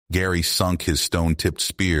Gary sunk his stone-tipped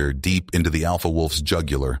spear deep into the alpha wolf's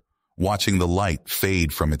jugular, watching the light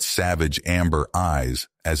fade from its savage amber eyes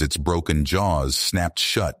as its broken jaws snapped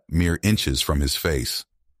shut mere inches from his face.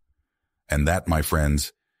 And that, my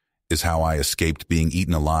friends, is how I escaped being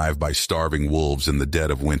eaten alive by starving wolves in the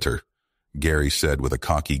dead of winter, Gary said with a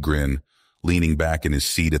cocky grin, leaning back in his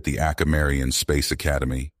seat at the Akamarian Space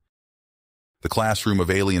Academy. The classroom of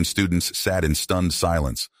alien students sat in stunned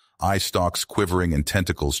silence, eye stalks quivering and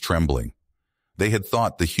tentacles trembling. They had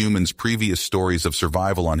thought the human's previous stories of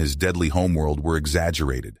survival on his deadly homeworld were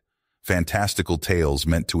exaggerated, fantastical tales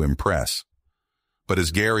meant to impress. But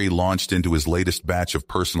as Gary launched into his latest batch of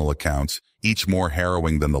personal accounts, each more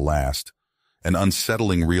harrowing than the last, an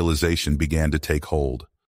unsettling realization began to take hold.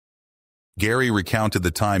 Gary recounted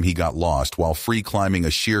the time he got lost while free climbing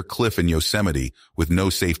a sheer cliff in Yosemite with no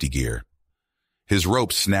safety gear. His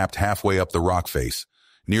rope snapped halfway up the rock face,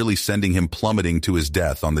 nearly sending him plummeting to his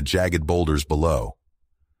death on the jagged boulders below.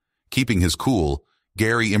 Keeping his cool,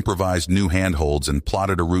 Gary improvised new handholds and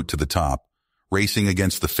plotted a route to the top, racing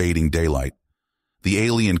against the fading daylight. The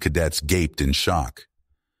alien cadets gaped in shock.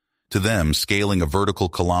 To them, scaling a vertical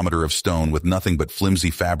kilometer of stone with nothing but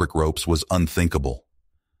flimsy fabric ropes was unthinkable.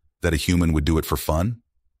 That a human would do it for fun?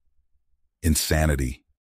 Insanity.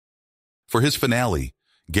 For his finale,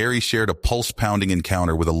 Gary shared a pulse-pounding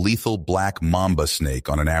encounter with a lethal black mamba snake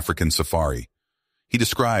on an African safari. He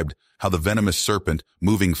described how the venomous serpent,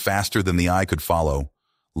 moving faster than the eye could follow,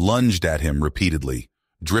 lunged at him repeatedly,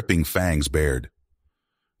 dripping fangs bared.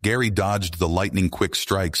 Gary dodged the lightning-quick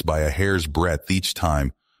strikes by a hair's breadth each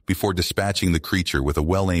time before dispatching the creature with a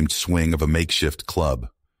well-aimed swing of a makeshift club.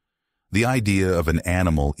 The idea of an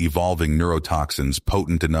animal evolving neurotoxins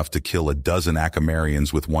potent enough to kill a dozen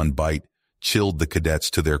Akamarians with one bite chilled the cadets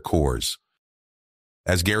to their cores.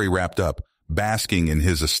 As Gary wrapped up, basking in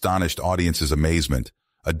his astonished audience's amazement,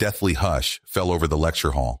 a deathly hush fell over the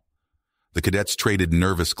lecture hall. The cadets traded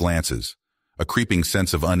nervous glances, a creeping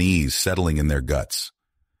sense of unease settling in their guts.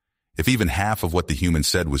 If even half of what the human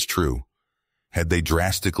said was true, had they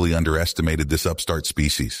drastically underestimated this upstart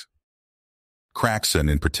species? Craxon,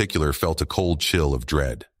 in particular, felt a cold chill of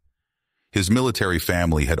dread. His military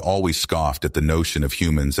family had always scoffed at the notion of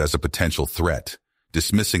humans as a potential threat,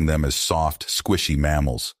 dismissing them as soft, squishy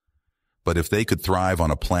mammals. But if they could thrive on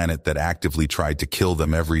a planet that actively tried to kill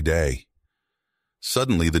them every day,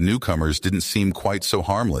 suddenly the newcomers didn't seem quite so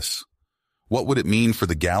harmless. What would it mean for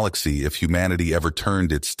the galaxy if humanity ever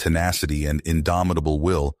turned its tenacity and indomitable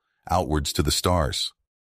will outwards to the stars?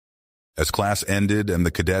 As class ended and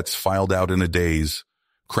the cadets filed out in a daze,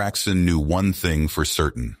 Craxon knew one thing for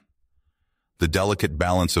certain. The delicate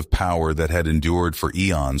balance of power that had endured for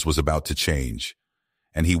eons was about to change,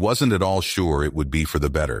 and he wasn't at all sure it would be for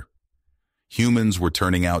the better. Humans were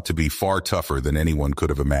turning out to be far tougher than anyone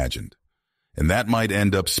could have imagined, and that might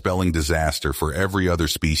end up spelling disaster for every other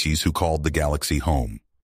species who called the galaxy home.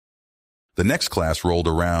 The next class rolled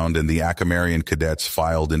around and the Akamarian cadets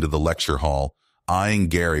filed into the lecture hall, eyeing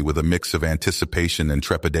Gary with a mix of anticipation and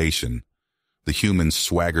trepidation. The human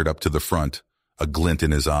swaggered up to the front, a glint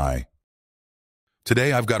in his eye.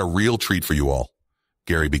 "Today I've got a real treat for you all,"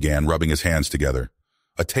 Gary began, rubbing his hands together.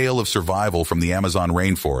 "A tale of survival from the Amazon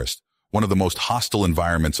rainforest, one of the most hostile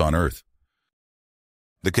environments on Earth."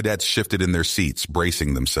 The cadets shifted in their seats,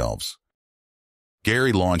 bracing themselves.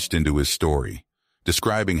 Gary launched into his story,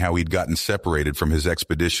 describing how he'd gotten separated from his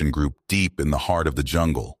expedition group deep in the heart of the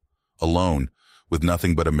jungle. Alone, with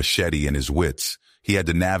nothing but a machete and his wits, he had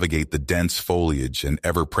to navigate the dense foliage and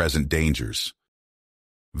ever-present dangers.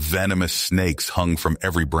 "Venomous snakes hung from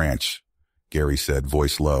every branch," Gary said,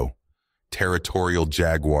 voice low. "Territorial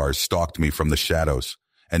jaguars stalked me from the shadows,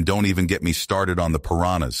 and don't even get me started on the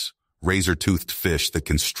piranhas, razor-toothed fish that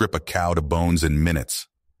can strip a cow to bones in minutes."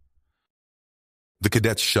 The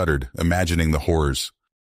cadets shuddered, imagining the horrors.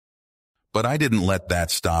 "But I didn't let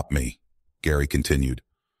that stop me," Gary continued.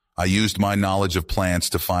 "I used my knowledge of plants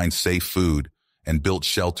to find safe food and built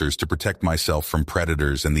shelters to protect myself from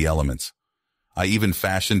predators and the elements. I even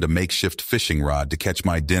fashioned a makeshift fishing rod to catch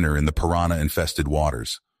my dinner in the piranha-infested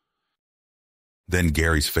waters." Then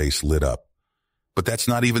Gary's face lit up. "But that's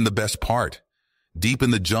not even the best part. Deep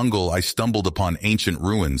in the jungle, I stumbled upon ancient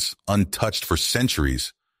ruins, untouched for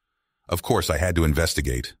centuries. Of course, I had to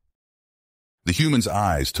investigate." The human's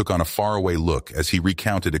eyes took on a faraway look as he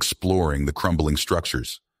recounted exploring the crumbling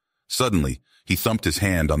structures. Suddenly, he thumped his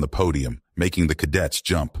hand on the podium, making the cadets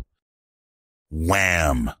jump.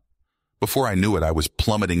 Wham! Before I knew it, I was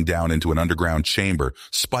plummeting down into an underground chamber,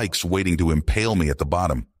 spikes waiting to impale me at the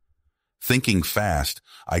bottom. Thinking fast,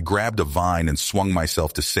 I grabbed a vine and swung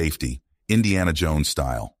myself to safety, Indiana Jones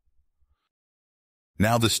style.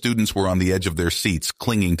 Now the students were on the edge of their seats,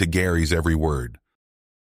 clinging to Gary's every word.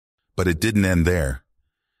 But it didn't end there.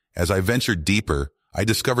 As I ventured deeper, I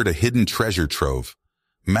discovered a hidden treasure trove,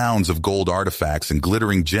 mounds of gold artifacts and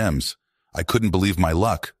glittering gems. I couldn't believe my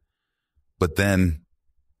luck. But then,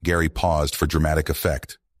 Gary paused for dramatic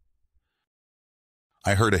effect.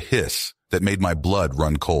 I heard a hiss that made my blood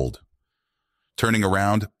run cold. Turning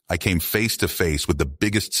around, I came face to face with the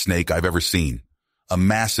biggest snake I've ever seen, a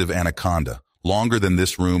massive anaconda, longer than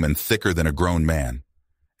this room and thicker than a grown man,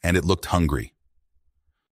 and it looked hungry.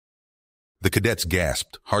 The cadets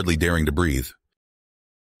gasped, hardly daring to breathe.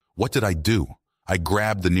 What did I do? I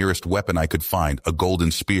grabbed the nearest weapon I could find, a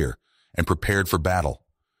golden spear, and prepared for battle.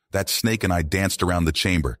 That snake and I danced around the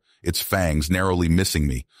chamber, its fangs narrowly missing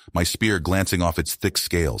me, my spear glancing off its thick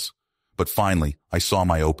scales. But finally, I saw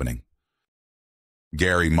my opening.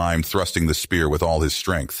 Gary mimed thrusting the spear with all his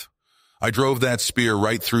strength. I drove that spear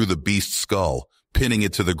right through the beast's skull, pinning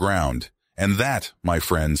it to the ground. And that, my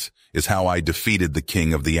friends, is how I defeated the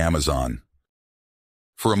king of the Amazon.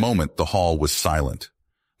 For a moment, the hall was silent.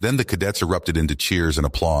 Then the cadets erupted into cheers and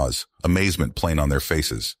applause, amazement plain on their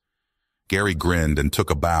faces. Gary grinned and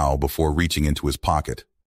took a bow before reaching into his pocket.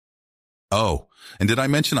 Oh, and did I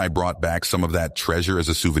mention I brought back some of that treasure as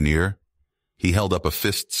a souvenir? He held up a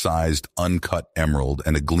fist-sized, uncut emerald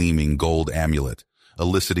and a gleaming gold amulet,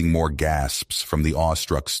 eliciting more gasps from the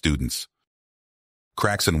awestruck students.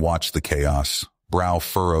 Craxon watched the chaos, brow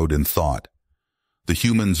furrowed in thought. The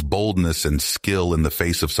human's boldness and skill in the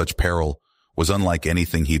face of such peril was unlike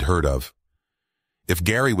anything he'd heard of. If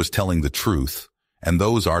Gary was telling the truth, and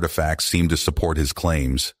those artifacts seemed to support his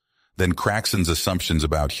claims, then Craxon's assumptions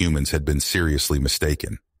about humans had been seriously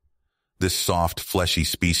mistaken. This soft, fleshy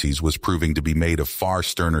species was proving to be made of far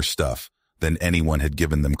sterner stuff than anyone had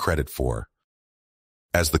given them credit for.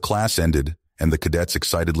 As the class ended and the cadets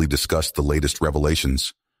excitedly discussed the latest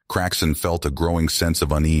revelations, Craxon felt a growing sense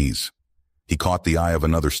of unease. He caught the eye of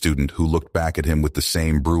another student who looked back at him with the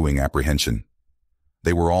same brewing apprehension.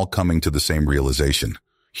 They were all coming to the same realization.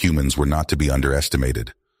 Humans were not to be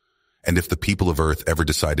underestimated. And if the people of Earth ever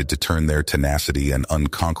decided to turn their tenacity and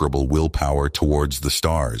unconquerable willpower towards the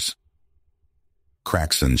stars.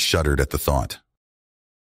 Craxon shuddered at the thought.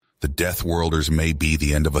 The Deathworlders may be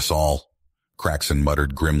the end of us all, Craxon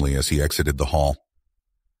muttered grimly as he exited the hall.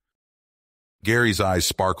 Gary's eyes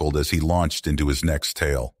sparkled as he launched into his next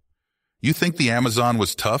tale. You think the Amazon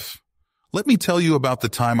was tough? Let me tell you about the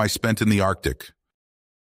time I spent in the Arctic.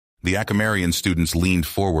 The Acamarian students leaned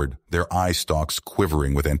forward, their eye stalks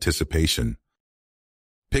quivering with anticipation.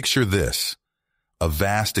 Picture this, a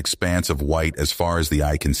vast expanse of white as far as the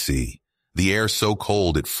eye can see, the air so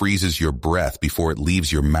cold it freezes your breath before it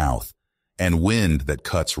leaves your mouth, and wind that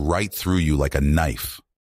cuts right through you like a knife.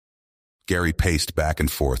 Gary paced back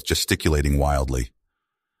and forth, gesticulating wildly.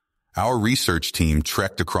 Our research team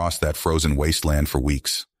trekked across that frozen wasteland for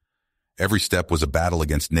weeks. Every step was a battle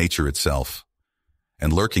against nature itself.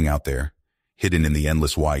 And lurking out there, hidden in the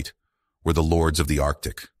endless white, were the lords of the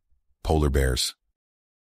Arctic, polar bears.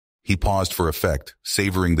 He paused for effect,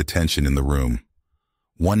 savoring the tension in the room.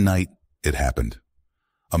 One night, it happened.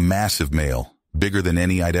 A massive male, bigger than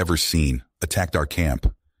any I'd ever seen, attacked our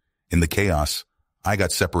camp. In the chaos, I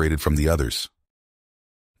got separated from the others.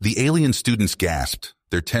 The alien students gasped,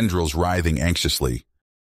 their tendrils writhing anxiously.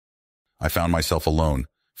 I found myself alone,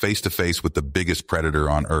 face to face with the biggest predator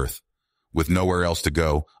on Earth. With nowhere else to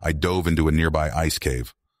go, I dove into a nearby ice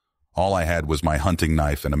cave. All I had was my hunting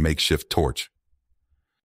knife and a makeshift torch.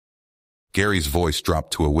 Gary's voice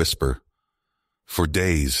dropped to a whisper. For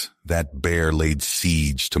days, that bear laid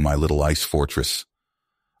siege to my little ice fortress.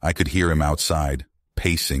 I could hear him outside,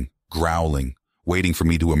 pacing, growling, waiting for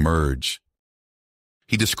me to emerge.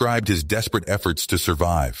 He described his desperate efforts to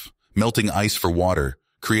survive, melting ice for water,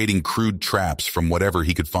 creating crude traps from whatever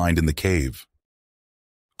he could find in the cave.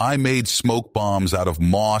 I made smoke bombs out of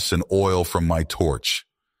moss and oil from my torch,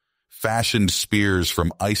 fashioned spears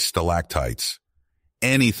from ice stalactites,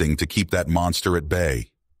 anything to keep that monster at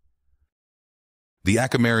bay. The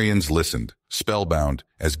Acamarians listened, spellbound,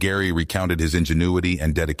 as Gary recounted his ingenuity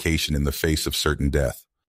and dedication in the face of certain death.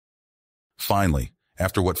 Finally,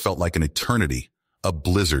 after what felt like an eternity, a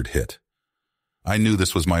blizzard hit. I knew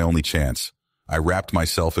this was my only chance. I wrapped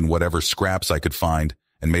myself in whatever scraps I could find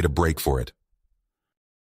and made a break for it.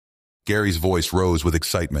 Gary's voice rose with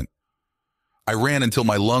excitement. I ran until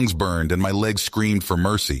my lungs burned and my legs screamed for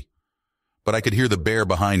mercy. But I could hear the bear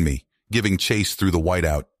behind me, giving chase through the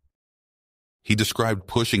whiteout. He described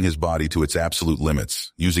pushing his body to its absolute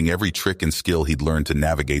limits, using every trick and skill he'd learned to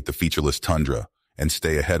navigate the featureless tundra and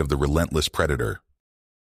stay ahead of the relentless predator.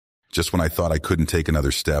 Just when I thought I couldn't take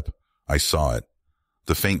another step, I saw it.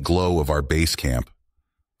 the faint glow of our base camp.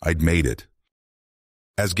 I'd made it.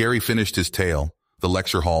 As Gary finished his tale, the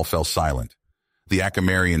lecture hall fell silent. The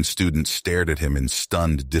Akamarian students stared at him in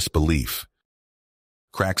stunned disbelief.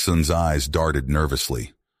 Crackson's eyes darted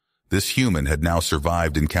nervously. This human had now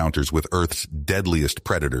survived encounters with Earth's deadliest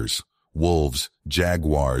predators, wolves,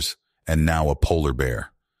 jaguars, and now a polar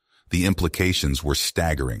bear. The implications were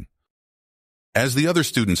staggering. As the other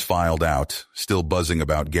students filed out, still buzzing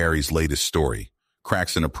about Gary's latest story,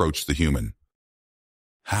 Crackson approached the human.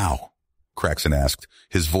 "How?" Crackson asked,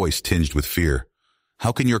 his voice tinged with fear.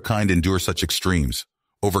 "How can your kind endure such extremes,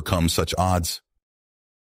 overcome such odds?"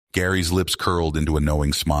 Gary's lips curled into a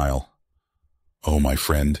knowing smile. "Oh, my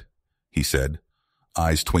friend," he said,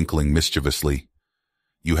 eyes twinkling mischievously.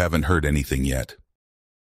 "You haven't heard anything yet."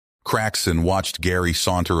 Crackson watched Gary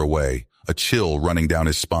saunter away, a chill running down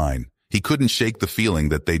his spine. He couldn't shake the feeling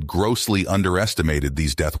that they'd grossly underestimated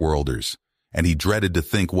these Deathworlders, and he dreaded to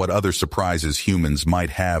think what other surprises humans might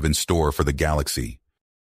have in store for the galaxy.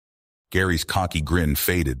 Gary's cocky grin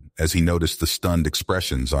faded as he noticed the stunned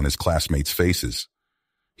expressions on his classmates' faces.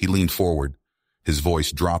 He leaned forward, his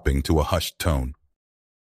voice dropping to a hushed tone.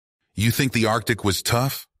 "You think the Arctic was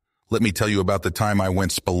tough? Let me tell you about the time I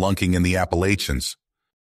went spelunking in the Appalachians."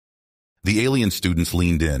 The alien students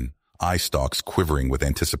leaned in, eye stalks quivering with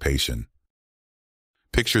anticipation.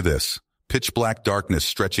 Picture this, pitch-black darkness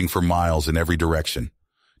stretching for miles in every direction,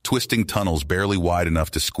 twisting tunnels barely wide enough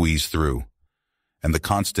to squeeze through, and the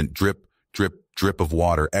constant drip, drip, drip of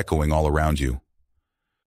water echoing all around you.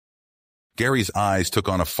 Gary's eyes took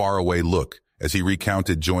on a faraway look as he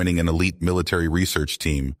recounted joining an elite military research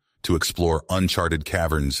team to explore uncharted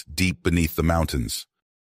caverns deep beneath the mountains.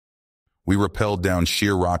 We rappelled down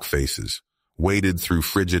sheer rock faces, waded through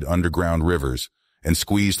frigid underground rivers, and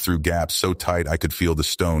squeezed through gaps so tight I could feel the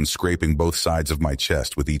stones scraping both sides of my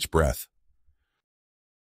chest with each breath.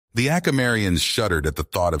 The Akamarians shuddered at the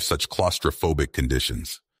thought of such claustrophobic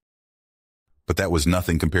conditions. "But that was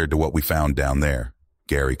nothing compared to what we found down there,"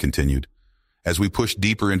 Gary continued. "As we pushed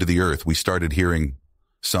deeper into the earth, we started hearing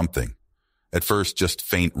something. At first, just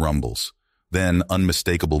faint rumbles, then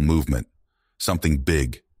unmistakable movement, something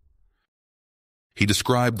big." He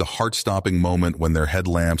described the heart-stopping moment when their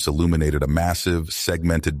headlamps illuminated a massive,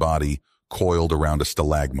 segmented body coiled around a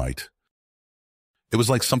stalagmite. It was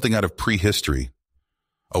like something out of prehistory.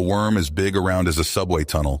 A worm as big around as a subway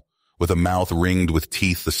tunnel, with a mouth ringed with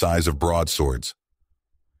teeth the size of broadswords.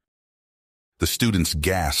 The students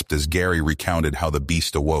gasped as Gary recounted how the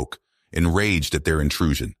beast awoke, enraged at their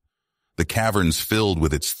intrusion. The caverns filled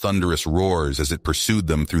with its thunderous roars as it pursued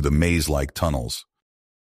them through the maze-like tunnels.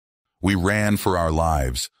 We ran for our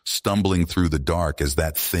lives, stumbling through the dark as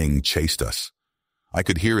that thing chased us. I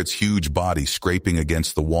could hear its huge body scraping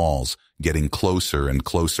against the walls, getting closer and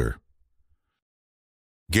closer.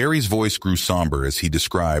 Gary's voice grew somber as he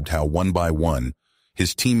described how, one by one,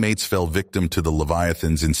 his teammates fell victim to the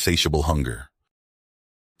Leviathan's insatiable hunger.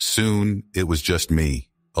 Soon, it was just me,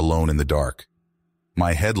 alone in the dark.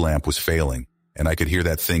 My headlamp was failing, and I could hear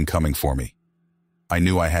that thing coming for me. I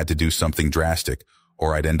knew I had to do something drastic,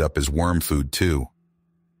 or I'd end up as worm food too.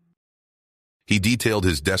 He detailed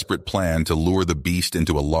his desperate plan to lure the beast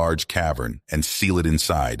into a large cavern and seal it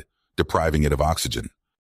inside, depriving it of oxygen.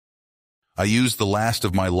 I used the last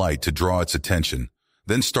of my light to draw its attention,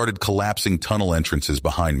 then started collapsing tunnel entrances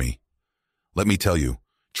behind me. Let me tell you,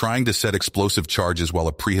 trying to set explosive charges while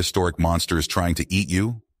a prehistoric monster is trying to eat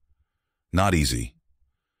you? Not easy.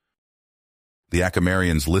 The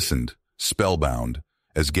Akamarians listened, spellbound,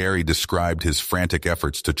 as Gary described his frantic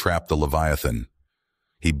efforts to trap the Leviathan.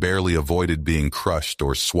 He barely avoided being crushed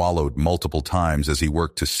or swallowed multiple times as he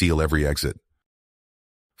worked to seal every exit.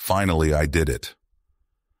 Finally, I did it.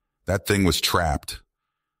 That thing was trapped,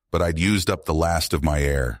 but I'd used up the last of my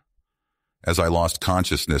air. As I lost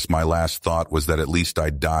consciousness, my last thought was that at least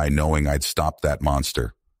I'd die knowing I'd stopped that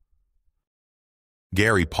monster.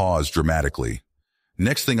 Gary paused dramatically.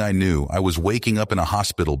 Next thing I knew, I was waking up in a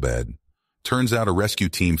hospital bed. Turns out a rescue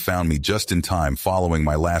team found me just in time following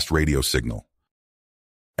my last radio signal.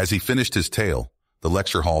 As he finished his tale, the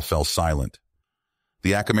lecture hall fell silent.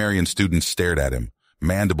 The Akamarian students stared at him,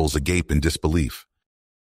 mandibles agape in disbelief.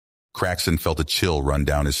 Crackson felt a chill run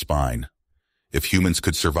down his spine. If humans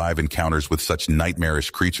could survive encounters with such nightmarish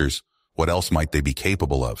creatures, what else might they be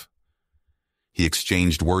capable of? He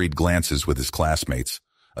exchanged worried glances with his classmates,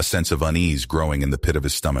 a sense of unease growing in the pit of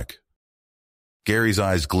his stomach. Gary's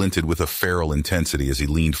eyes glinted with a feral intensity as he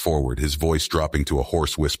leaned forward, his voice dropping to a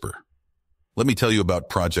hoarse whisper. Let me tell you about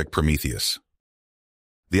Project Prometheus.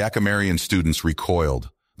 The Akamarian students recoiled,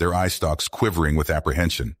 their eye stalks quivering with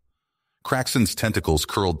apprehension. Crackson's tentacles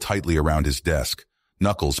curled tightly around his desk,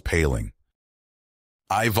 knuckles paling.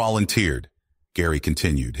 I volunteered, Gary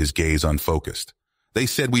continued, his gaze unfocused. They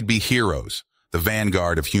said we'd be heroes, the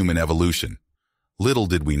vanguard of human evolution. Little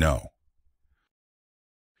did we know.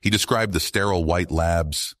 He described the sterile white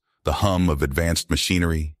labs, the hum of advanced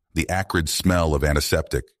machinery, the acrid smell of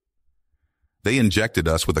antiseptic. They injected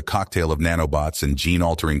us with a cocktail of nanobots and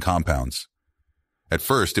gene-altering compounds. At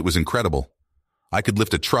first, it was incredible. I could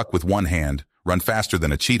lift a truck with one hand, run faster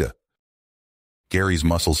than a cheetah. Gary's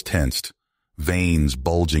muscles tensed, veins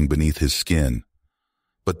bulging beneath his skin.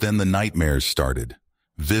 But then the nightmares started,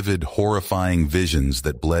 vivid, horrifying visions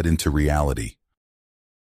that bled into reality.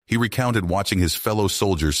 He recounted watching his fellow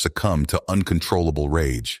soldiers succumb to uncontrollable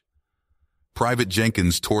rage. Private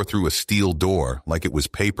Jenkins tore through a steel door like it was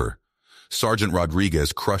paper. Sergeant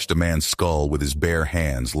Rodriguez crushed a man's skull with his bare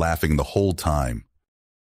hands, laughing the whole time.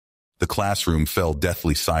 The classroom fell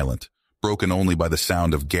deathly silent, broken only by the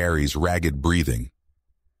sound of Gary's ragged breathing.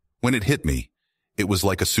 When it hit me, it was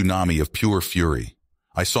like a tsunami of pure fury.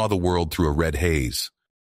 I saw the world through a red haze.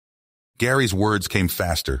 Gary's words came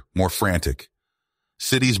faster, more frantic.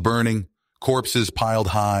 Cities burning, corpses piled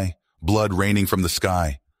high, blood raining from the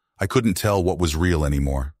sky. I couldn't tell what was real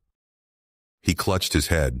anymore. He clutched his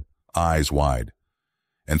head, eyes wide.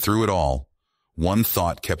 And through it all, one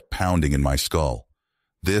thought kept pounding in my skull.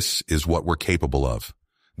 This is what we're capable of.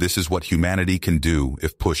 This is what humanity can do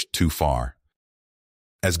if pushed too far.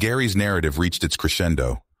 As Gary's narrative reached its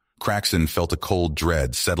crescendo, Craxton felt a cold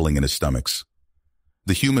dread settling in his stomachs.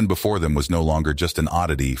 The human before them was no longer just an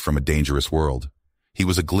oddity from a dangerous world. He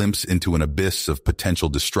was a glimpse into an abyss of potential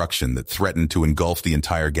destruction that threatened to engulf the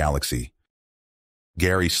entire galaxy.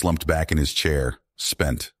 Gary slumped back in his chair,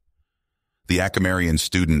 spent. The Acamarian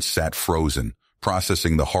student sat frozen,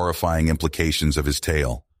 processing the horrifying implications of his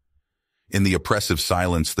tale. In the oppressive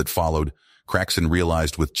silence that followed, Craxton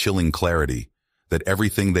realized with chilling clarity that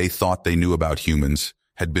everything they thought they knew about humans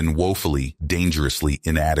had been woefully, dangerously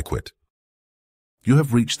inadequate. You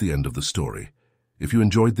have reached the end of the story. If you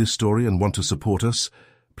enjoyed this story and want to support us,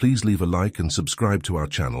 please leave a like and subscribe to our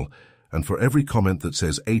channel, and for every comment that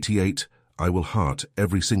says 88, I will heart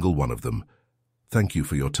every single one of them. Thank you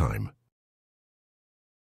for your time.